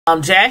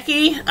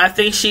Jackie, I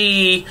think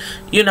she,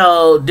 did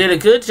a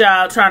good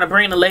job trying to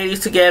bring the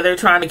ladies together,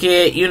 trying to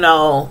get,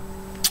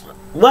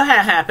 what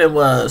had happened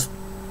was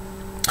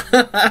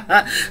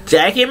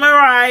Jackie and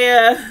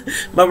Mariah,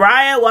 well,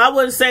 I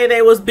wouldn't say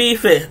they was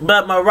beefing,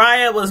 but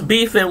Mariah was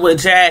beefing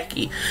with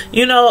Jackie,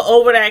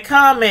 over that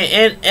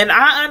comment. And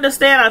I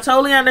understand, I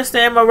totally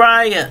understand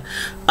Mariah.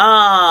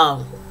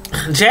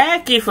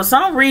 Jackie, for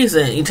some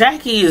reason,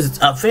 Jackie is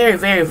a very,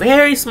 very,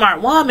 very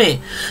smart woman,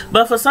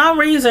 but for some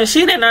reason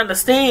she didn't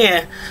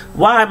understand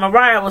why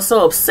Mariah was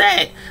so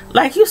upset.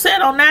 Like you said,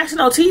 on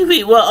national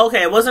TV. Well,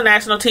 okay, it wasn't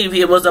national TV,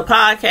 it was a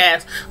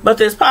podcast, but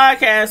this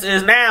podcast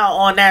is now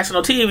on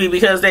national TV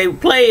because they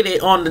played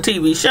it on the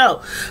TV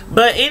show.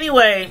 But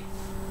anyway,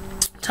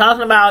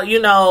 talking about,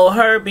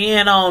 her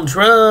being on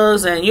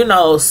drugs and,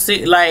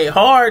 like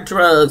hard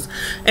drugs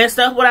and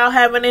stuff without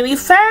having any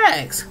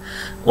facts.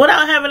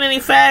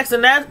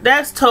 And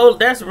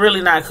that's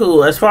really not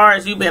cool. As far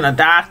as you being a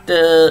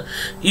doctor,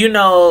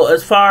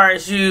 as far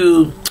as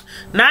you,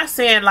 not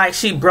saying like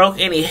she broke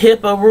any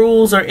HIPAA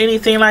rules or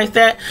anything like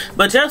that,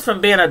 but just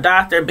from being a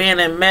doctor, being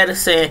in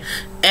medicine,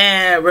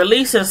 and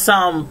releasing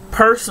some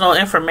personal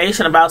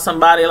information about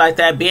somebody like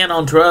that, being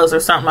on drugs or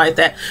something like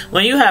that,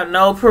 when you have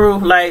no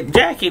proof, like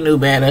Jackie knew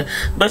better.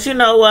 But you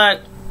know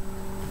what?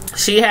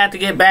 She had to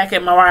get back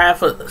at Mariah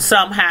for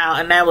somehow,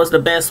 and that was the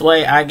best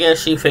way I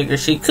guess she figured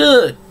she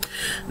could.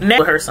 Next,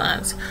 with her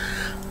sons.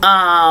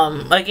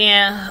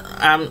 Again,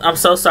 I'm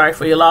so sorry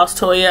for your loss,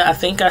 Toya. I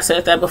think I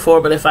said that before,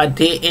 but if I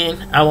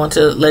didn't, I want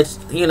to let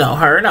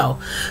her know.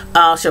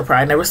 She'll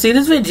probably never see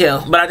this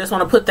video, but I just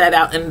want to put that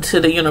out into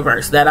the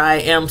universe that I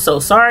am so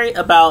sorry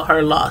about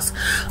her loss.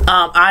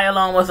 I,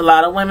 along with a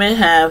lot of women,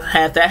 have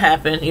had that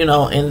happen,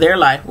 in their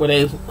life where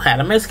they've had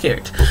a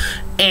miscarriage.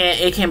 And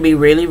it can be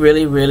really,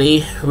 really,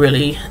 really,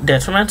 really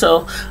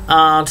detrimental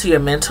to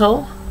your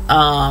mental,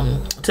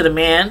 to the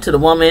man, to the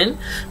woman,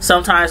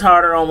 sometimes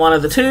harder on one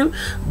of the two.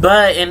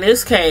 But in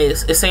this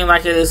case, it seemed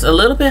like it is a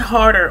little bit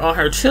harder on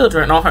her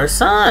children, on her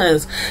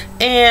sons.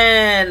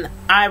 And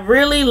I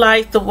really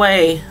like the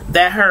way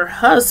that her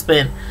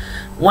husband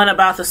went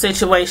about the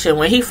situation.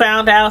 When he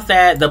found out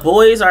that the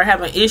boys are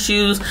having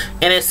issues,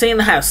 and it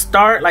seemed to have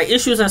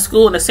issues in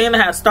school, and it seemed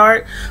to have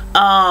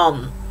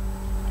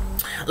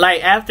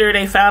like after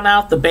they found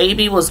out the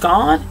baby was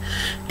gone,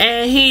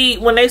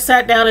 and when they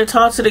sat down and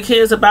talked to the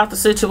kids about the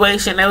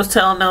situation, they was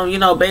telling them,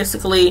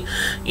 basically,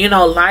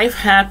 life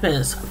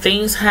happens,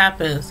 things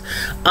happens,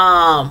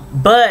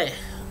 but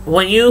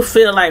when you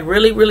feel like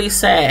really, really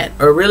sad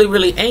or really,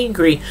 really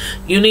angry,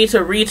 you need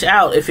to reach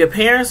out. If your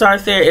parents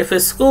aren't there, if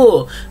it's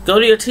school, go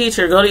to your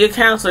teacher, go to your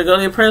counselor, go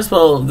to your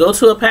principal, go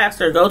to a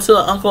pastor, go to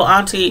an uncle,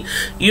 auntie.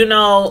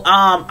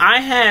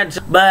 I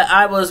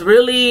was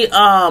really,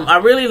 I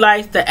really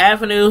liked the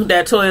avenue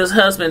that Toya's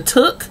husband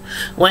took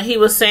when he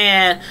was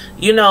saying,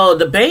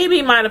 the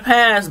baby might have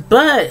passed,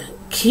 but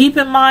keep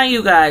in mind,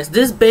 you guys,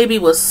 this baby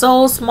was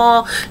so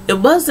small. It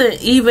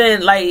wasn't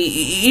even like,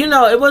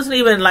 it wasn't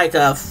even like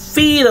a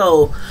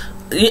fetal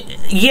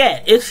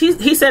yet.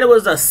 He said it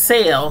was a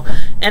cell.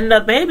 And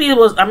the baby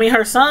was,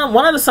 her son,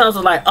 one of the sons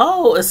was like,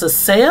 oh, it's a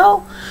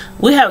cell?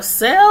 We have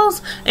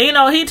cells?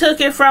 And, he took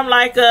it from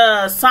like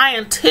a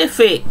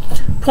scientific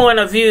point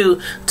of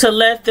view to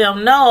let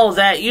them know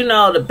that,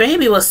 the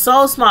baby was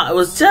so small. It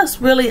was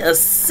just really a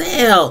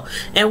cell.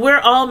 And we're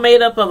all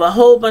made up of a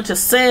whole bunch of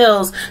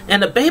cells.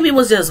 And the baby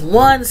was just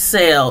one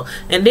cell.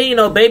 And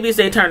then, babies,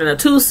 they turned into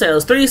 2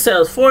 cells, 3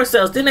 cells, 4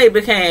 cells. Then they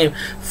became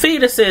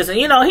fetuses. And,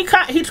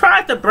 he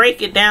tried to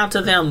break it down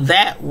to them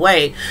that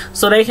way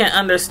so they can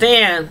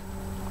understand.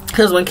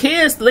 Because when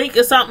kids think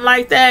of something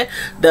like that,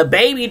 the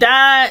baby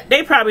died,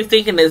 they probably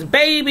thinking this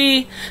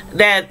baby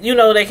that,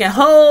 they can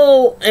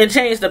hold and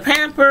change the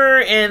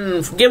pamper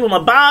and give them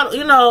a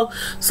bottle,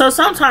 So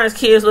sometimes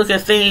kids look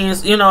at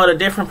things, at a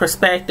different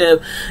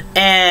perspective,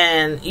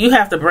 and you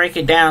have to break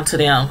it down to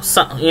them.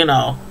 Sometimes you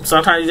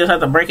just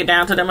have to break it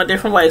down to them a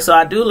different way. So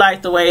I do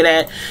like the way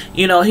that,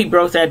 he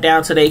broke that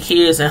down to their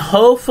kids, and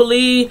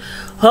hopefully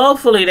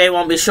they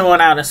won't be showing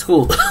out in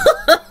school.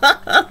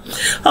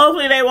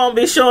 Hopefully they won't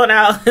be showing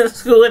out in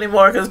school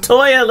anymore, because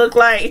Toya looked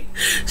like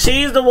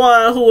she's the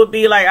one who would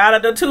be like, out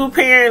of the 2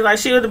 parents, like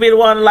she would be the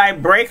one to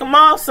like break them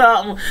off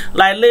something.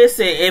 Like,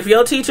 listen, if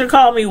your teacher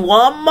called me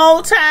one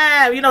more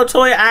time,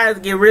 Toya eyes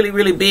get really,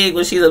 really big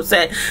when she's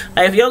upset.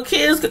 Like, if your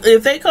kids,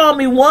 if they call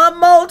me one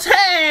more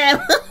time,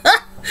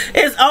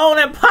 it's on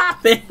and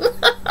popping.